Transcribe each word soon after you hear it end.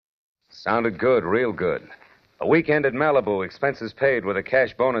Sounded good, real good. A weekend at Malibu, expenses paid with a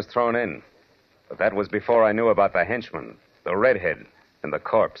cash bonus thrown in. But that was before I knew about the henchman, the redhead, and the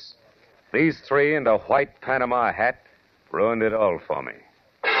corpse. These three and a white Panama hat ruined it all for me.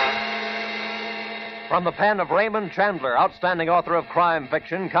 From the pen of Raymond Chandler, outstanding author of crime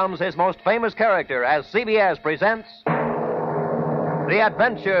fiction, comes his most famous character as CBS presents The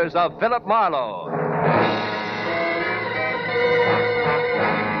Adventures of Philip Marlowe.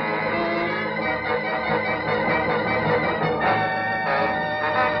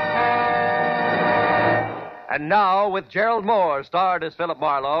 And now, with Gerald Moore starred as Philip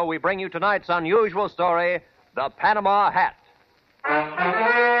Marlowe, we bring you tonight's unusual story, The Panama Hat.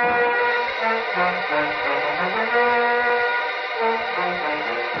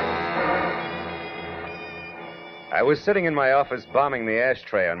 I was sitting in my office bombing the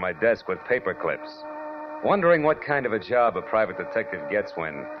ashtray on my desk with paper clips, wondering what kind of a job a private detective gets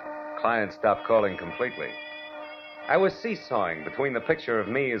when clients stop calling completely. I was seesawing between the picture of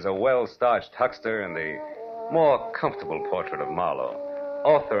me as a well-starched huckster and the more comfortable portrait of Marlowe,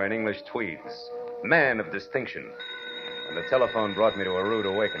 author in English tweeds, man of distinction, and the telephone brought me to a rude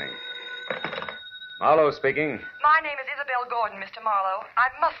awakening. Marlowe speaking. My name is Isabel Gordon, Mr. Marlowe.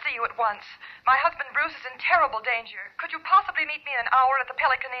 I must see you at once. My husband Bruce is in terrible danger. Could you possibly meet me in an hour at the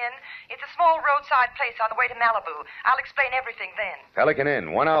Pelican Inn? It's a small roadside place on the way to Malibu. I'll explain everything then. Pelican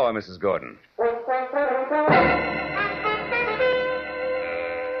Inn, 1 hour, Mrs. Gordon.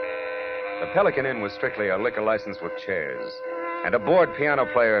 The Pelican Inn was strictly a liquor license with chairs, and a bored piano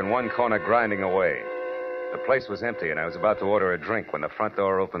player in one corner grinding away. The place was empty, and I was about to order a drink when the front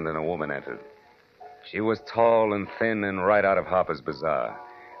door opened and a woman entered. She was tall and thin and right out of Harper's Bazaar,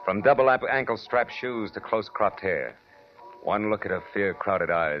 from double ankle-strap shoes to close-cropped hair. One look at her fear-crowded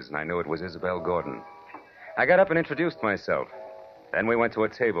eyes, and I knew it was Isabel Gordon. I got up and introduced myself. Then we went to a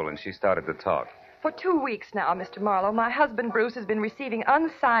table, and she started to talk. For 2 weeks now, Mr. Marlowe, my husband Bruce has been receiving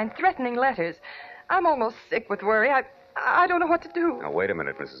unsigned, threatening letters. I'm almost sick with worry. I don't know what to do. Now, wait a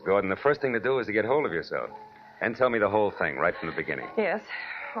minute, Mrs. Gordon. The first thing to do is to get hold of yourself. And tell me the whole thing right from the beginning. Yes,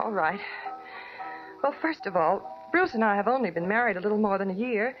 all right. Well, first of all, Bruce and I have only been married a little more than a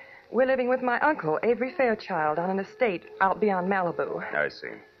year. We're living with my uncle, Avery Fairchild, on an estate out beyond Malibu. I see.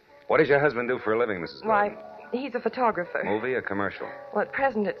 What does your husband do for a living, Mrs. Gordon? Why, he's a photographer. Movie or commercial? Well, at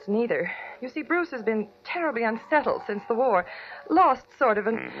present, it's neither. You see, Bruce has been terribly unsettled since the war. Lost, sort of,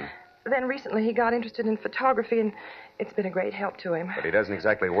 and then recently he got interested in photography, and it's been a great help to him. But he doesn't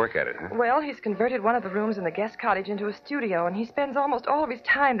exactly work at it, huh? Well, he's converted one of the rooms in the guest cottage into a studio, and he spends almost all of his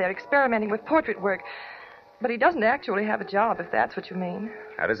time there experimenting with portrait work. But he doesn't actually have a job, if that's what you mean.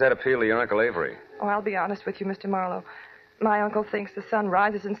 How does that appeal to your Uncle Avery? Oh, I'll be honest with you, Mr. Marlowe. My uncle thinks the sun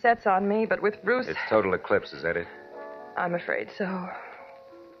rises and sets on me, but with Bruce... It's total eclipse, is that it? I'm afraid so.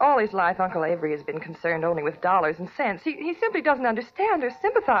 All his life, Uncle Avery has been concerned only with dollars and cents. He simply doesn't understand or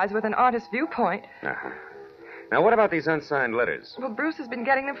sympathize with an artist's viewpoint. Uh-huh. Now, what about these unsigned letters? Well, Bruce has been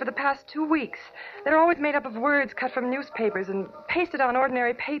getting them for the past 2 weeks. They're always made up of words cut from newspapers and pasted on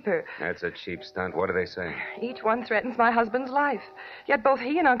ordinary paper. That's a cheap stunt. What do they say? Each one threatens my husband's life. Yet both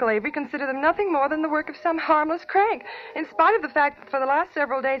he and Uncle Avery consider them nothing more than the work of some harmless crank, in spite of the fact that for the last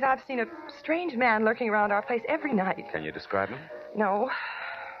several days I've seen a strange man lurking around our place every night. Can you describe him? No,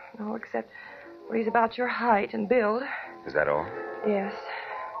 except well, he's about your height and build. Is that all? Yes.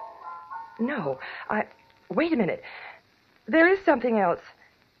 No, Wait a minute. There is something else.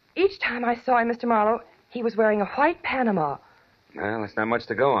 Each time I saw him, Mr. Marlowe, he was wearing a white Panama. Well, that's not much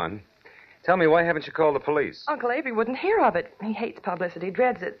to go on. Tell me, why haven't you called the police? Uncle Avery wouldn't hear of it. He hates publicity,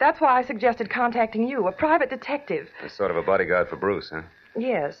 dreads it. That's why I suggested contacting you, a private detective. A sort of a bodyguard for Bruce, huh?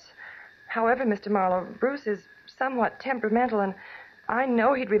 Yes. However, Mr. Marlowe, Bruce is somewhat temperamental, and I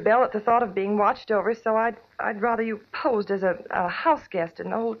know he'd rebel at the thought of being watched over, so I'd rather you posed as a house guest,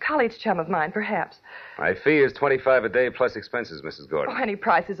 an old college chum of mine, perhaps. My fee is $25 a day plus expenses, Mrs. Gordon. Oh, any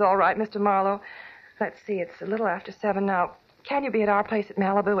price is all right, Mr. Marlowe. Let's see, it's a little after 7 now. Can you be at our place at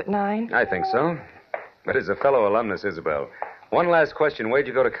Malibu at 9? I think so. But as a fellow alumnus, Isabel, one last question. Where'd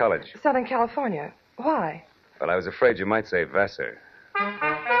you go to college? Southern California. Why? Well, I was afraid you might say Vassar.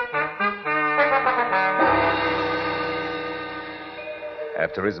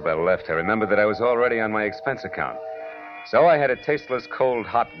 After Isabel left, I remembered that I was already on my expense account. So I had a tasteless, cold,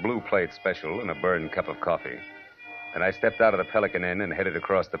 hot blue plate special and a burned cup of coffee. Then I stepped out of the Pelican Inn and headed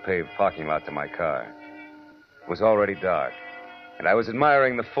across the paved parking lot to my car. It was already dark, and I was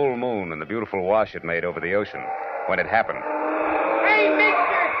admiring the full moon and the beautiful wash it made over the ocean when it happened. Hey,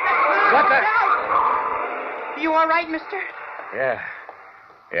 mister! What the... You all right, mister? Yeah,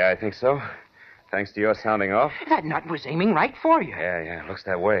 I think so. Thanks to your sounding off? That nut was aiming right for you. Yeah, looks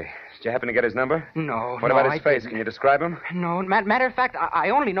that way. Did you happen to get his number? No, What about I his face? didn't. Can you describe him? No, matter of fact, I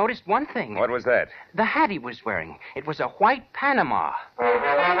only noticed one thing. What was that? The hat he was wearing. It was a white Panama.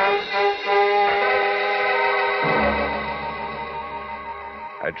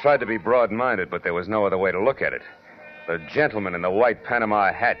 I tried to be broad-minded, but there was no other way to look at it. The gentleman in the white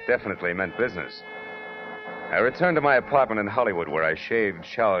Panama hat definitely meant business. I returned to my apartment in Hollywood, where I shaved,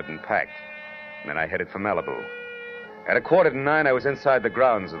 showered, and packed. And then I headed for Malibu. At 8:45, I was inside the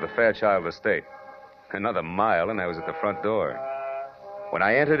grounds of the Fairchild estate. Another mile, and I was at the front door. When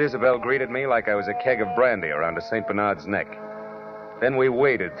I entered, Isabel greeted me like I was a keg of brandy around a St. Bernard's neck. Then we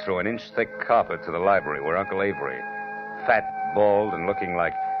waded through an inch-thick carpet to the library where Uncle Avery, fat, bald, and looking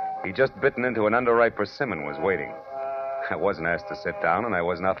like he'd just bitten into an underripe persimmon, was waiting. I wasn't asked to sit down, and I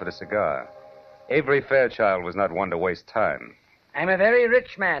wasn't offered a cigar. Avery Fairchild was not one to waste time. I'm a very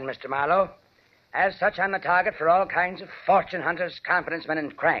rich man, Mr. Marlowe. As such, I'm the target for all kinds of fortune hunters, confidence men,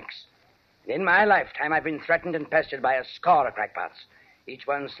 and cranks. In my lifetime, I've been threatened and pestered by a score of crackpots, each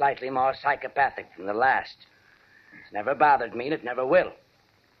one slightly more psychopathic than the last. It's never bothered me, and it never will.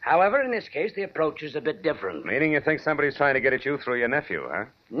 However, in this case, the approach is a bit different. Meaning you think somebody's trying to get at you through your nephew, huh?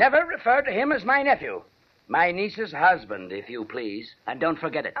 Never refer to him as my nephew. My niece's husband, if you please. And don't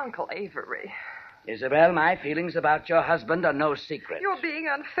forget it. Uncle Avery. Isabel, my feelings about your husband are no secret. You're being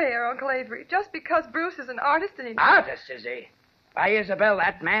unfair, Uncle Avery. Just because Bruce is an artist and he... Artist, is he? Why, Isabel,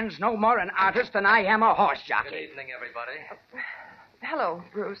 that man's no more an artist than I am a horse jockey. Good evening, everybody. Hello,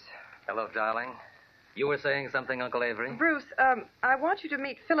 Bruce. Hello, darling. You were saying something, Uncle Avery? Bruce, I want you to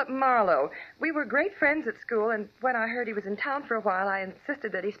meet Philip Marlowe. We were great friends at school, and when I heard he was in town for a while, I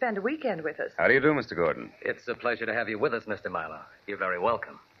insisted that he spend a weekend with us. How do you do, Mr. Gordon? It's a pleasure to have you with us, Mr. Marlowe. You're very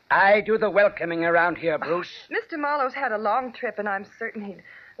welcome. I do the welcoming around here, Bruce. Mr. Marlowe's had a long trip, and I'm certain he'd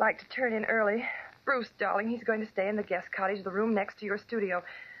like to turn in early. Bruce, darling, he's going to stay in the guest cottage, the room next to your studio.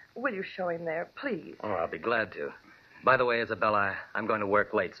 Will you show him there, please? Oh, I'll be glad to. By the way, Isabella, I'm going to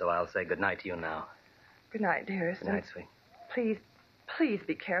work late, so I'll say good night to you now. Good night, dearest. Good night, sweet. Please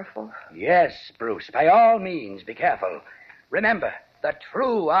be careful. Yes, Bruce, by all means, be careful. Remember, the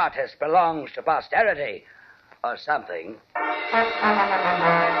true artist belongs to posterity. Or something.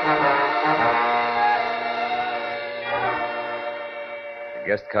 The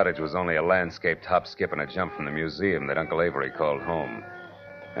guest cottage was only a landscaped hop, skip, and a jump from the museum that Uncle Avery called home.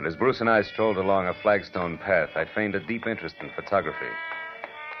 And as Bruce and I strolled along a flagstone path, I feigned a deep interest in photography.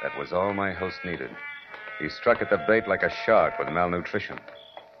 That was all my host needed. He struck at the bait like a shark with malnutrition.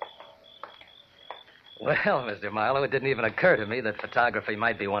 Well, Mr. Marlowe, it didn't even occur to me that photography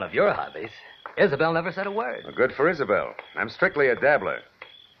might be one of your hobbies. Isabel never said a word. Well, good for Isabel. I'm strictly a dabbler.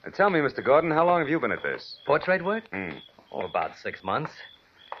 Now, tell me, Mr. Gordon, how long have you been at this? Portrait work? Oh, about 6 months.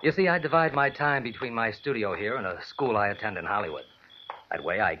 You see, I divide my time between my studio here and a school I attend in Hollywood. That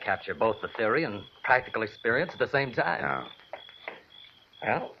way I capture both the theory and practical experience at the same time. Oh.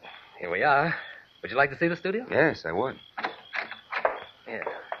 Well, here we are. Would you like to see the studio? Yes, I would. Here,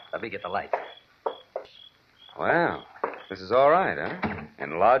 let me get the lights. Wow. This is all right, huh?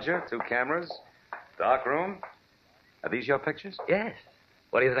 Enlarger, 2 cameras, dark room. Are these your pictures? Yes.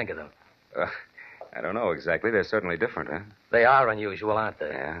 What do you think of them? I don't know exactly. They're certainly different, huh? They are unusual, aren't they?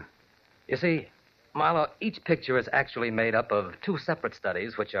 Yeah. You see, Marlowe, each picture is actually made up of 2 separate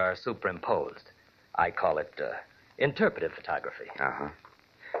studies which are superimposed. I call it interpretive photography. Uh-huh.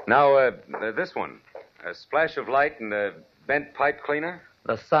 Now, this one. A splash of light and a bent pipe cleaner?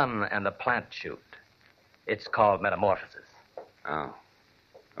 The sun and the plant shoot. It's called metamorphosis. Oh.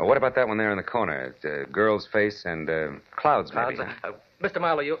 Well, what about that one there in the corner? A girl's face and clouds, maybe. Clouds? Mr.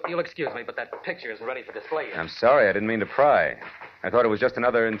 Marlowe, you'll excuse me, but that picture isn't ready for display yet. I'm sorry. I didn't mean to pry. I thought it was just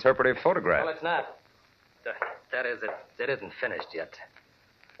another interpretive photograph. Well, it's not. That is, it isn't finished yet.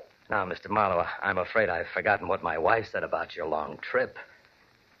 Now, Mr. Marlowe, I'm afraid I've forgotten what my wife said about your long trip.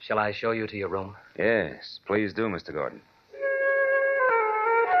 Shall I show you to your room? Yes, please do, Mr. Gordon.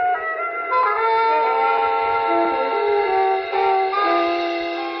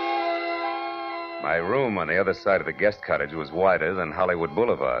 My room on the other side of the guest cottage was wider than Hollywood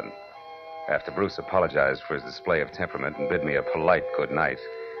Boulevard. After Bruce apologized for his display of temperament and bid me a polite good night,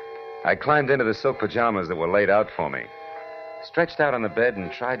 I climbed into the silk pajamas that were laid out for me, stretched out on the bed,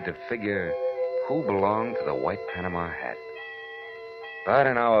 and tried to figure who belonged to the white Panama hat. But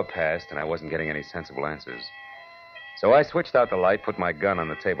an hour passed, and I wasn't getting any sensible answers. So I switched out the light, put my gun on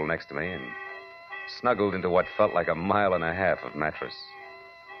the table next to me, and snuggled into what felt like 1.5 miles of mattress.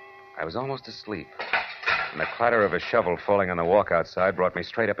 I was almost asleep, and the clatter of a shovel falling on the walk outside brought me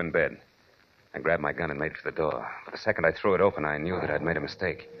straight up in bed. I grabbed my gun and made for the door. But the second I threw it open, I knew that I'd made a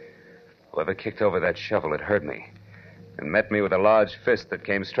mistake. Whoever kicked over that shovel had heard me and met me with a large fist that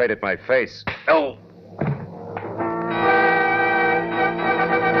came straight at my face. Oh!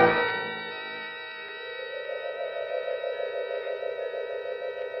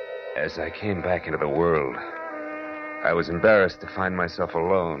 As I came back into the world, I was embarrassed to find myself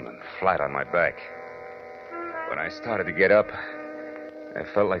alone and flat on my back. When I started to get up, I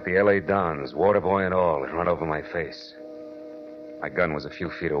felt like the L.A. Dons, water boy and all, had run over my face. My gun was a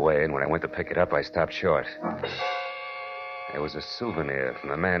few feet away, and when I went to pick it up, I stopped short. There was a souvenir from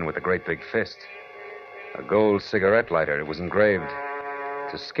the man with the great big fist. A gold cigarette lighter. It was engraved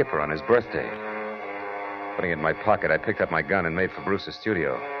to Skipper on his birthday. Putting it in my pocket, I picked up my gun and made for Bruce's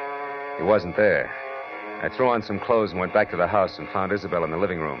studio. He wasn't there. I threw on some clothes and went back to the house and found Isabel in the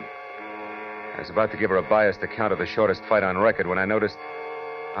living room. I was about to give her a biased account of the shortest fight on record when I noticed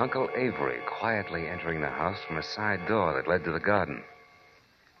Uncle Avery quietly entering the house from a side door that led to the garden.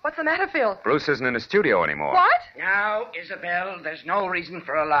 What's the matter, Phil? Bruce isn't in the studio anymore. What? Now, Isabel, there's no reason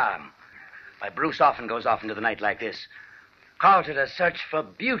for alarm. Why, Bruce often goes off into the night like this. Calls it a search for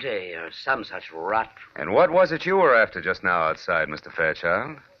beauty or some such rot. And what was it you were after just now outside, Mr.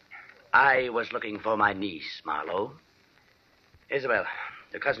 Fairchild? I was looking for my niece, Marlowe. Isabel,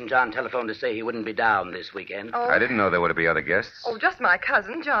 your cousin John telephoned to say he wouldn't be down this weekend. Oh. I didn't know there were to be other guests. Oh, just my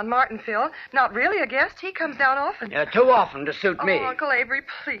cousin, John Martin, Phil. Not really a guest. He comes down often. Yeah, too often to suit me. Oh, Uncle Avery,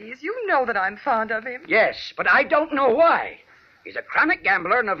 please. You know that I'm fond of him. Yes, but I don't know why. He's a chronic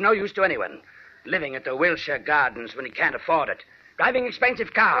gambler and of no use to anyone. Living at the Wilshire Gardens when he can't afford it. Driving expensive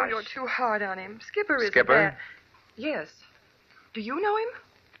Oh, cars. you're too hard on him. Skipper isn't Skipper? bad. Yes. Do you know him?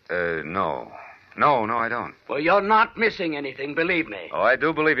 No. No, I don't. Well, you're not missing anything, believe me. Oh, I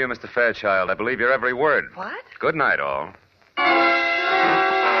do believe you, Mr. Fairchild. I believe your every word. What? Good night, all.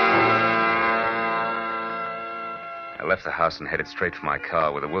 I left the house and headed straight for my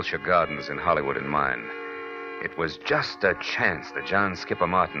car with the Wilshire Gardens in Hollywood in mind. It was just a chance that John Skipper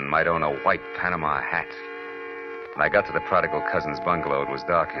Martin might own a white Panama hat. When I got to the prodigal cousin's bungalow, it was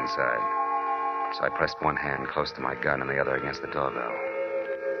dark inside. So I pressed one hand close to my gun and the other against the doorbell.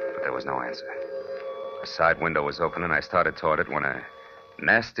 But there was no answer. A side window was open, and I started toward it when a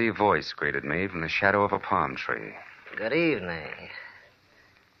nasty voice greeted me from the shadow of a palm tree. Good evening.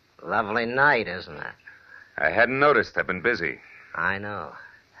 Lovely night, isn't it? I hadn't noticed. I've been busy. I know.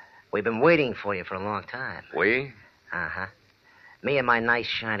 We've been waiting for you for a long time. We? Uh-huh. Me and my nice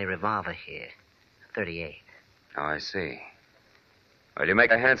shiny revolver here. 38. Oh, I see. Well, you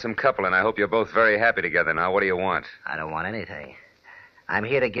make a handsome couple, and I hope you're both very happy together now. What do you want? I don't want anything. I'm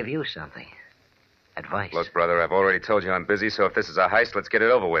here to give you something. Advice. Look, brother, I've already told you I'm busy, so if this is a heist, let's get it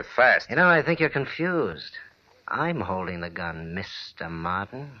over with, fast. You know, I think you're confused. I'm holding the gun, Mr.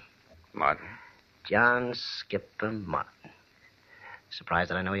 Martin. Martin? John Skipper Martin. Surprised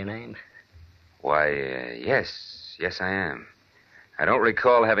that I know your name? Why, yes. Yes, I am. I don't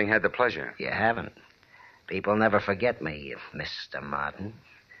recall having had the pleasure. You haven't. People never forget me, Mr. Martin.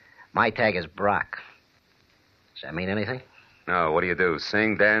 My tag is Brock. Does that mean anything? No, what do?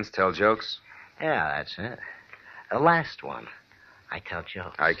 Sing, dance, tell jokes? Yeah, that's it. The last one. I tell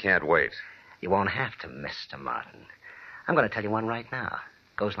jokes. I can't wait. You won't have to, Mr. Martin. I'm going to tell you one right now.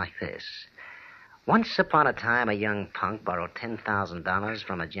 Goes like this. Once upon a time, a young punk borrowed $10,000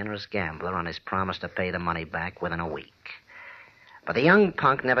 from a generous gambler on his promise to pay the money back within a week. But the young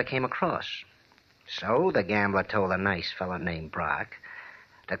punk never came across. So the gambler told a nice fellow named Brock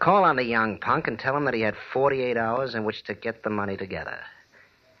to call on the young punk and tell him that he had 48 hours in which to get the money together.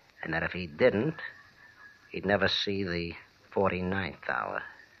 And that if he didn't, he'd never see the 49th hour.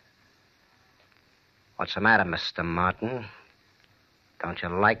 What's the matter, Mr. Martin? Don't you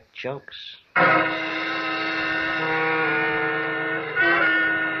like jokes?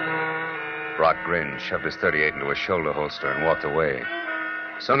 Brock grinned, shoved his .38 into a shoulder holster, and walked away.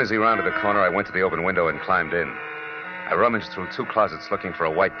 As soon as he rounded the corner, I went to the open window and climbed in. I rummaged through 2 closets looking for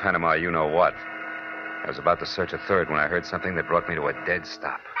a white Panama you-know-what. I was about to search a third when I heard something that brought me to a dead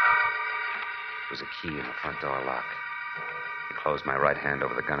stop. It was a key in the front door lock. I closed my right hand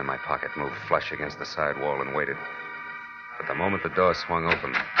over the gun in my pocket, moved flush against the side wall, and waited. But the moment the door swung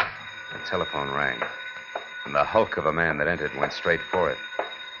open, the telephone rang. And the hulk of a man that entered went straight for it.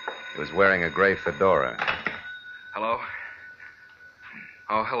 He was wearing a gray fedora. Hello?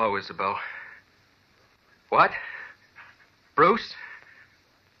 Oh, hello, Isabel. What? Bruce?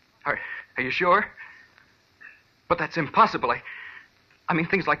 Are you sure? But that's impossible. I mean,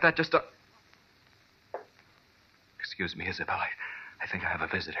 things like that just don't... Excuse me, Isabel. I think I have a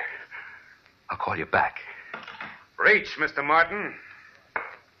visitor. I'll call you back. Reach, Mr. Martin.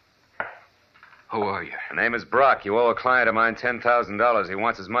 Who are you? The name is Brock. You owe a client of mine $10,000. He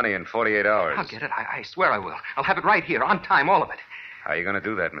wants his money in 48 hours. I'll get it. I swear I will. I'll have it right here, on time, all of it. How are you going to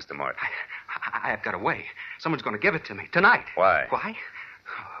do that, Mr. Martin? I've got a way. Someone's going to give it to me tonight. Why? Why?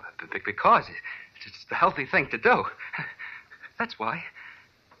 Because it's the healthy thing to do. That's why.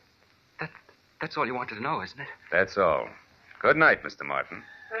 That's all you wanted to know, isn't it? That's all. Good night, Mr. Martin.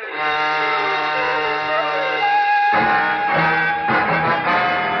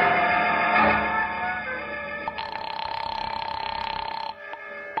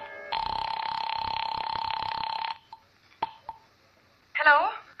 Hello?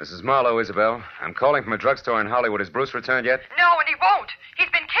 This is Marlowe, Isabel. I'm calling from a drugstore in Hollywood. Has Bruce returned yet? No, and he won't. He's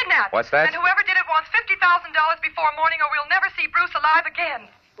been kidnapped. What's that? And whoever did it wants $50,000 before morning, or we'll never see Bruce alive again.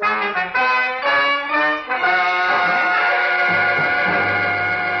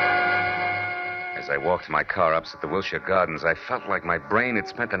 As I walked to my car opposite the Wilshire Gardens, I felt like my brain had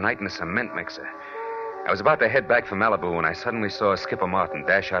spent the night in a cement mixer. I was about to head back for Malibu when I suddenly saw Skipper Martin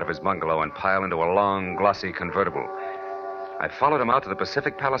dash out of his bungalow and pile into a long, glossy convertible. I followed him out to the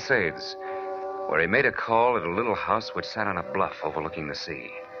Pacific Palisades, where he made a call at a little house which sat on a bluff overlooking the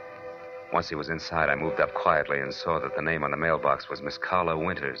sea. Once he was inside, I moved up quietly and saw that the name on the mailbox was Miss Carla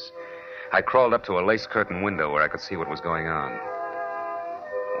Winters. I crawled up to a lace-curtain window where I could see what was going on.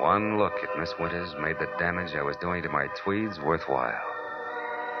 One look at Miss Winters made the damage I was doing to my tweeds worthwhile.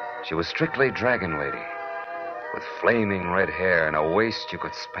 She was strictly Dragon Lady, with flaming red hair and a waist you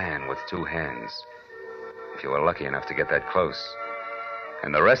could span with two hands, if you were lucky enough to get that close.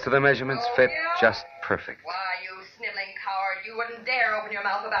 And the rest of the measurements fit just perfect. Why, you sniveling coward, you wouldn't dare open your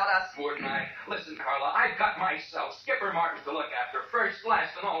mouth about us. Wouldn't I? Listen, Carla, I've got myself Skipper Martin to look after. First,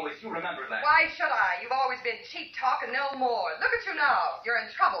 last, and always. You remember that. Why should I? You've always been cheap talk and no more. Look at you now. You're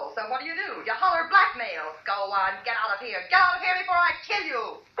in trouble, so what do? You holler blackmail. Go on, get out of here. Get out of here before I kill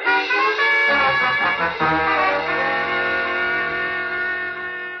you.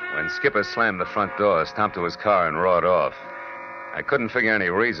 When Skipper slammed the front door, stomped to his car, and roared off, I couldn't figure any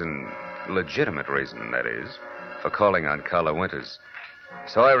reason, legitimate reason, that is, for calling on Carla Winters.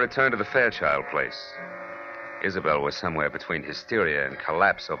 So I returned to the Fairchild place. Isabel was somewhere between hysteria and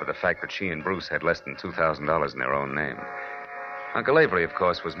collapse over the fact that she and Bruce had less than $2,000 in their own name. Uncle Avery, of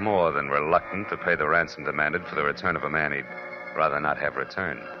course, was more than reluctant to pay the ransom demanded for the return of a man he'd rather not have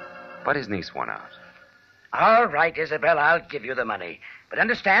returned. But his niece won out. All right, Isabel, I'll give you the money. But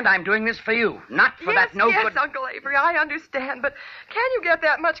understand, I'm doing this for you, not for that no good... Yes, Uncle Avery, I understand. But can you get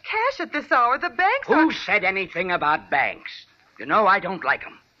that much cash at this hour? The banks are... Who said anything about banks? You know I don't like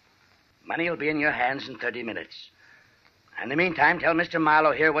them. Money will be in your hands in 30 minutes. In the meantime, tell Mr.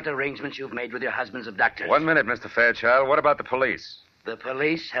 Marlowe here what arrangements you've made with your husband's abductors. 1 minute, Mr. Fairchild. What about the police? The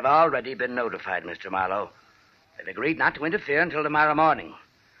police have already been notified, Mr. Marlowe. They've agreed not to interfere until tomorrow morning.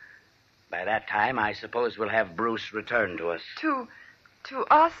 By that time, I suppose we'll have Bruce returned to us. To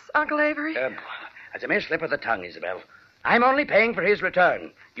us, Uncle Avery? As a mere slip of the tongue, Isabel. I'm only paying for his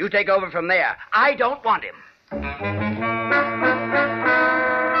return. You take over from there. I don't want him.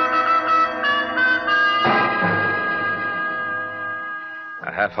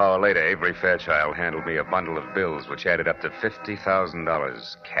 A half hour later, Avery Fairchild handed me a bundle of bills which added up to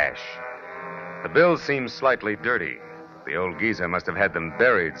 $50,000 cash. The bills seemed slightly dirty. The old geezer must have had them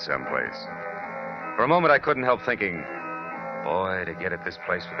buried someplace. For a moment, I couldn't help thinking, boy, to get at this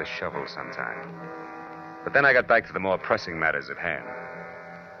place with a shovel sometime. But then I got back to the more pressing matters at hand.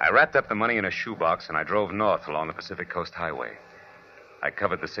 I wrapped up the money in a shoebox and I drove north along the Pacific Coast Highway. I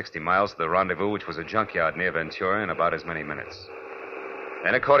covered the 60 miles to the rendezvous, which was a junkyard near Ventura, in about as many minutes.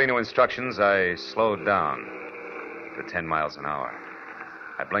 Then, according to instructions, I slowed down to 10 miles an hour.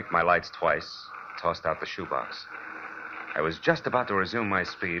 I blinked my lights twice, tossed out the shoebox. I was just about to resume my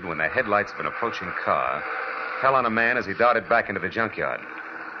speed when the headlights of an approaching car fell on a man as he darted back into the junkyard.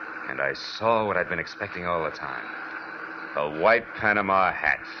 And I saw what I'd been expecting all the time. The white Panama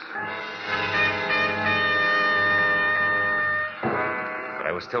hat. But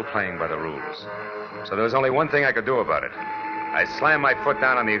I was still playing by the rules. So there was only one thing I could do about it. I slammed my foot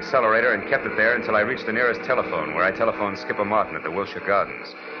down on the accelerator and kept it there until I reached the nearest telephone, where I telephoned Skipper Martin at the Wilshire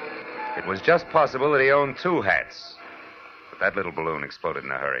Gardens. It was just possible that he owned two hats. But that little balloon exploded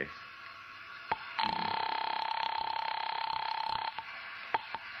in a hurry.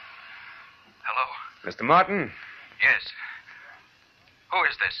 Hello? Mr. Martin? Yes. Who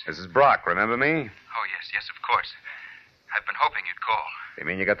is this? This is Brock, remember me? Oh, yes, of course. I've been hoping you'd call. You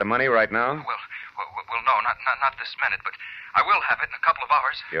mean you got the money right now? Well, no, not this minute, but I will have it in a couple of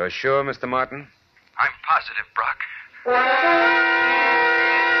hours. You're sure, Mr. Martin? I'm positive, Brock.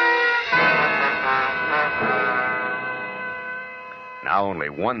 Now only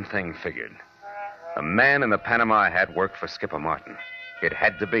one thing figured. The man in the Panama hat worked for Skipper Martin. It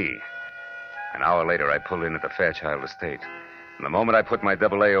had to be. An hour later, I pulled in at the Fairchild estate. And the moment I put my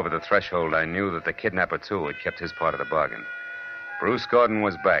AA over the threshold, I knew that the kidnapper, too, had kept his part of the bargain. Bruce Gordon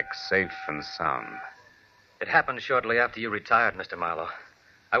was back, safe and sound. It happened shortly after you retired, Mr. Marlowe.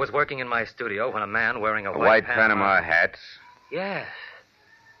 I was working in my studio when a man wearing a white Panama hat. Yes.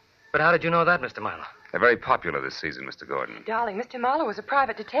 But how did you know that, Mr. Marlowe? They're very popular this season, Mr. Gordon. Darling, Mr. Marlowe was a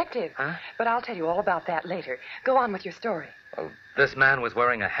private detective. Huh? But I'll tell you all about that later. Go on with your story. Well, this man was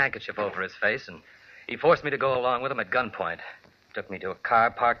wearing a handkerchief over his face, and he forced me to go along with him at gunpoint. Took me to a car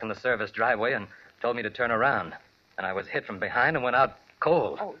parked in the service driveway and told me to turn around. And I was hit from behind and went out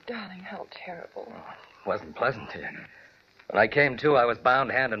cold. Oh, darling, how terrible. It wasn't pleasant. When I came to, I was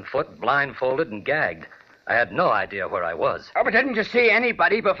bound hand and foot, blindfolded, and gagged. I had no idea where I was. Oh, but didn't you see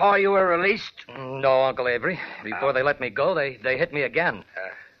anybody before you were released? No, Uncle Avery. Before they let me go, they hit me again.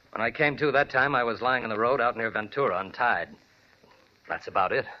 When I came to that time, I was lying on the road out near Ventura, untied. That's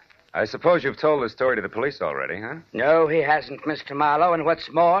about it. I suppose you've told the story to the police already, huh? No, he hasn't, Mr. Marlowe, and what's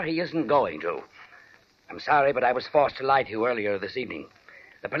more, he isn't going to. I'm sorry, but I was forced to lie to you earlier this evening.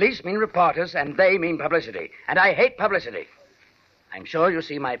 The police mean reporters, and they mean publicity. And I hate publicity. I'm sure you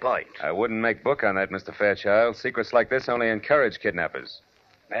see my point. I wouldn't make book on that, Mr. Fairchild. Secrets like this only encourage kidnappers.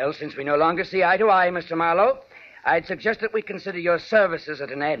 Well, since we no longer see eye to eye, Mr. Marlowe, I'd suggest that we consider your services at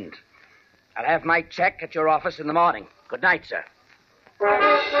an end. I'll have my check at your office in the morning. Good night, sir.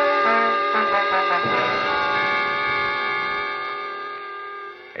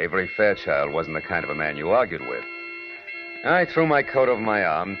 Avery Fairchild wasn't the kind of a man you argued with. I threw my coat over my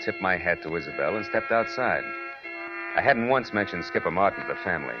arm, tipped my hat to Isabel, and stepped outside. I hadn't once mentioned Skipper Martin to the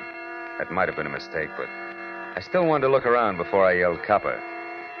family. That might have been a mistake, but I still wanted to look around before I yelled copper.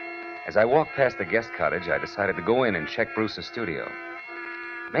 As I walked past the guest cottage, I decided to go in and check Bruce's studio.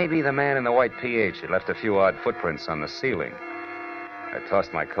 Maybe the man in the white PH had left a few odd footprints on the ceiling. I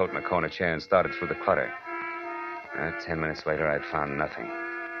tossed my coat in a corner chair and started through the clutter. 10 minutes later, I'd found nothing.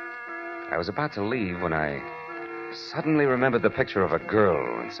 I was about to leave when I suddenly remembered the picture of a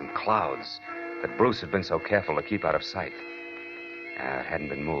girl in some clouds that Bruce had been so careful to keep out of sight. It hadn't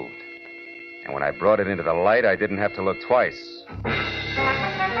been moved. And when I brought it into the light, I didn't have to look twice.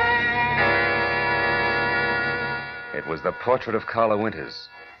 It was the portrait of Carla Winters,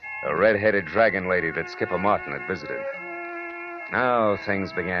 a red-headed dragon lady that Skipper Martin had visited. Now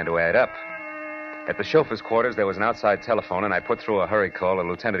things began to add up. At the chauffeur's quarters, there was an outside telephone, and I put through a hurry call to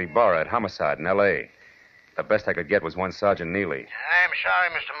Lieutenant Ibarra at Homicide in L.A. The best I could get was one Sergeant Neely. I'm sorry,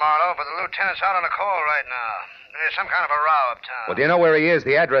 Mr. Marlowe, but the lieutenant's out on a call right now. There's some kind of a row uptown. Well, do you know where he is?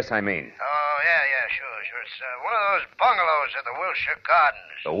 The address, I mean. Oh, yeah, sure. It's one of those bungalows at the Wilshire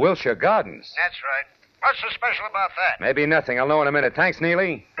Gardens. The Wilshire Gardens? That's right. What's so special about that? Maybe nothing. I'll know in a minute. Thanks,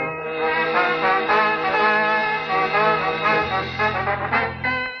 Neely.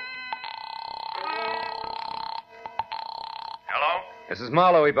 This is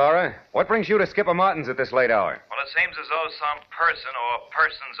Marlowe, Ibarra. What brings you to Skipper Martin's at this late hour? Well, it seems as though some person or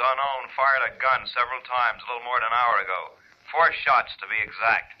persons unknown fired a gun several times a little more than an hour ago. 4 shots, to be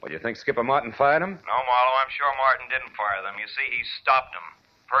exact. Well, you think Skipper Martin fired them? No, Marlowe, I'm sure Martin didn't fire them. You see, he stopped them,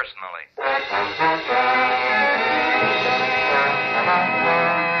 personally.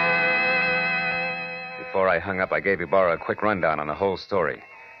 Before I hung up, I gave Ibarra a quick rundown on the whole story.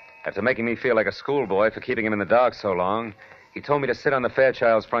 After making me feel like a schoolboy for keeping him in the dark so long, he told me to sit on the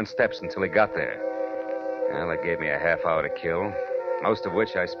Fairchild's front steps until he got there. Well, that gave me a half hour to kill, most of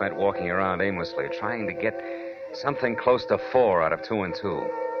which I spent walking around aimlessly, trying to get something close to 4 out of 2 and 2.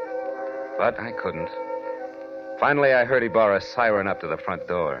 But I couldn't. Finally, I heard Ibarra siren up to the front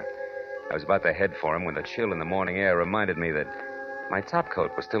door. I was about to head for him when the chill in the morning air reminded me that my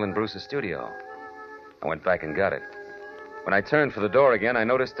topcoat was still in Bruce's studio. I went back and got it. When I turned for the door again, I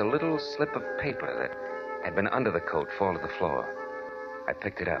noticed a little slip of paper that had been under the coat fall to the floor. I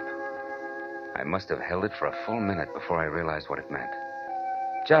picked it up. I must have held it for a full minute before I realized what it meant.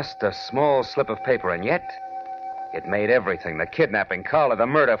 Just a small slip of paper, and yet it made everything, the kidnapping, Carla, the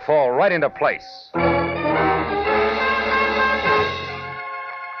murder, fall right into place. When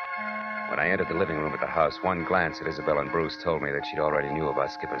I entered the living room at the house, one glance at Isabel and Bruce told me that she'd already knew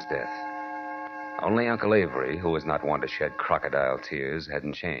about Skipper's death. Only Uncle Avery, who was not one to shed crocodile tears,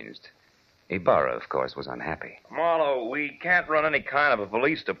 hadn't changed. Ibarra, of course, was unhappy. Marlowe, we can't run any kind of a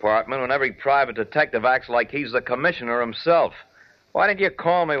police department when every private detective acts like he's the commissioner himself. Why didn't you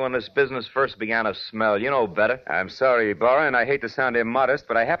call me when this business first began to smell? You know better. I'm sorry, Ibarra, and I hate to sound immodest,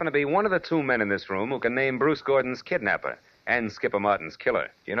 but I happen to be one of the 2 men in this room who can name Bruce Gordon's kidnapper and Skipper Martin's killer.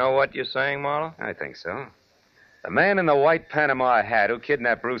 You know what you're saying, Marlowe? I think so. The man in the white Panama hat who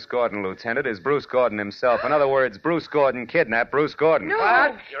kidnapped Bruce Gordon, Lieutenant, is Bruce Gordon himself. In other words, Bruce Gordon kidnapped Bruce Gordon. No.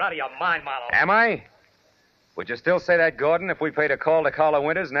 What? You're out of your mind, Marlowe. Am I? Would you still say that, Gordon, if we paid a call to Carla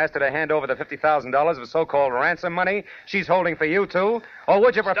Winters and asked her to hand over the $50,000 of so-called ransom money she's holding for you two? Or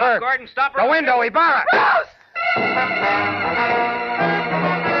would you prefer... Stop, Gordon, stop. The window, Ibarra!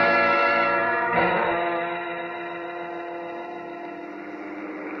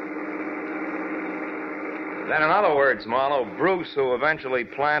 Then, in other words, Marlowe, Bruce, who eventually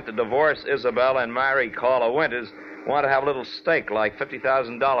planned to divorce Isabel and marry Carla Winters, wanted to have a little stake, like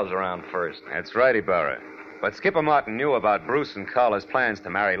 $50,000 around first. That's right, Ibarra. But Skipper Martin knew about Bruce and Carla's plans to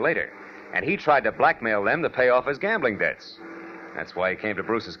marry later, and he tried to blackmail them to pay off his gambling debts. That's why he came to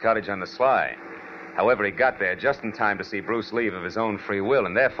Bruce's cottage on the sly. However, he got there just in time to see Bruce leave of his own free will,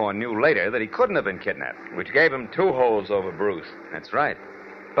 and therefore knew later that he couldn't have been kidnapped. Which gave him 2 holes over Bruce. That's right.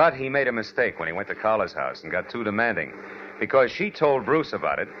 But he made a mistake when he went to Carla's house and got too demanding, because she told Bruce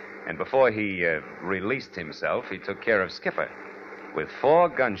about it, and before he released himself, he took care of Skipper, with 4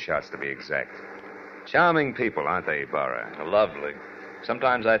 gunshots to be exact. Charming people, aren't they, Ibarra? Lovely.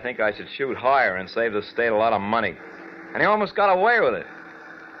 Sometimes I think I should shoot higher and save the state a lot of money. And he almost got away with it.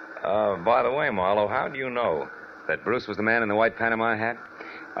 By the way, Marlowe, how do you know? That Bruce was the man in the white Panama hat?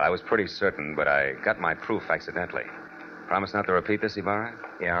 I was pretty certain, but I got my proof accidentally. Promise not to repeat this, Ibarra?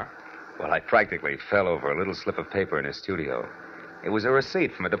 Yeah? Well, I practically fell over a little slip of paper in his studio. It was a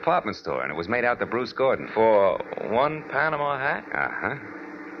receipt from a department store, and it was made out to Bruce Gordon. For 1 Panama hat? Uh-huh.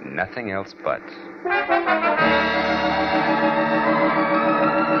 Nothing else but.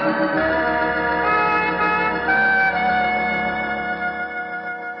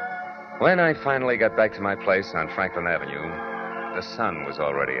 When I finally got back to my place on Franklin Avenue, the sun was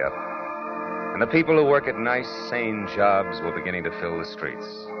already up. And the people who work at nice, sane jobs were beginning to fill the streets.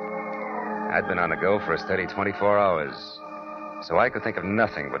 I'd been on the go for a steady 24 hours, so I could think of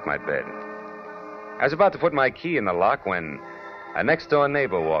nothing but my bed. I was about to put my key in the lock when a next-door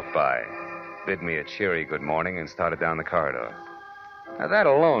neighbor walked by, bid me a cheery good morning, and started down the corridor. Now, that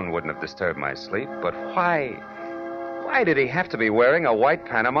alone wouldn't have disturbed my sleep, but why did he have to be wearing a white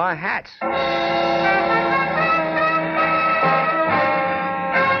Panama hat?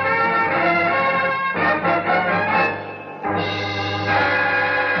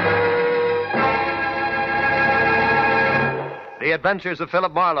 The Adventures of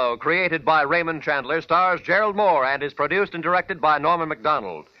Philip Marlowe, created by Raymond Chandler, stars Gerald Moore and is produced and directed by Norman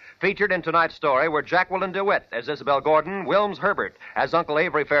MacDonald. Featured in tonight's story were Jacqueline DeWitt as Isabel Gordon, Wilms Herbert as Uncle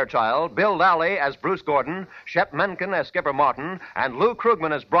Avery Fairchild, Bill Lally as Bruce Gordon, Shep Menken as Skipper Martin, and Lou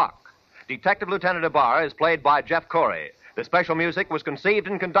Krugman as Brock. Detective Lieutenant Ibarra is played by Jeff Corey. The special music was conceived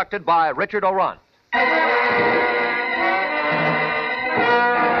and conducted by Richard O'Runt.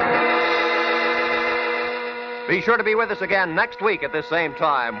 Be sure to be with us again next week at this same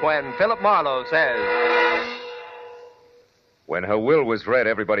time when Philip Marlowe says... When her will was read,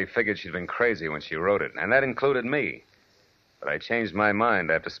 everybody figured she'd been crazy when she wrote it, and that included me. But I changed my mind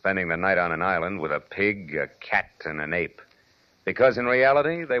after spending the night on an island with a pig, a cat, and an ape. Because in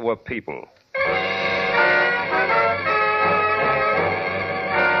reality, they were people.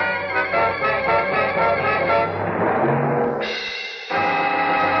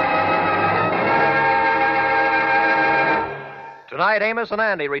 Tonight, Amos and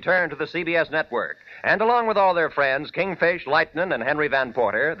Andy return to the CBS network. And along with all their friends, Kingfish, Lightnin, and Henry Van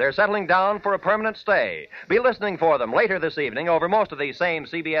Porter, they're settling down for a permanent stay. Be listening for them later this evening over most of these same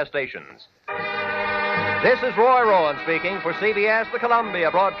CBS stations. This is Roy Rowan speaking for CBS, the Columbia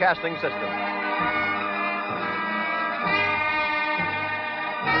Broadcasting System.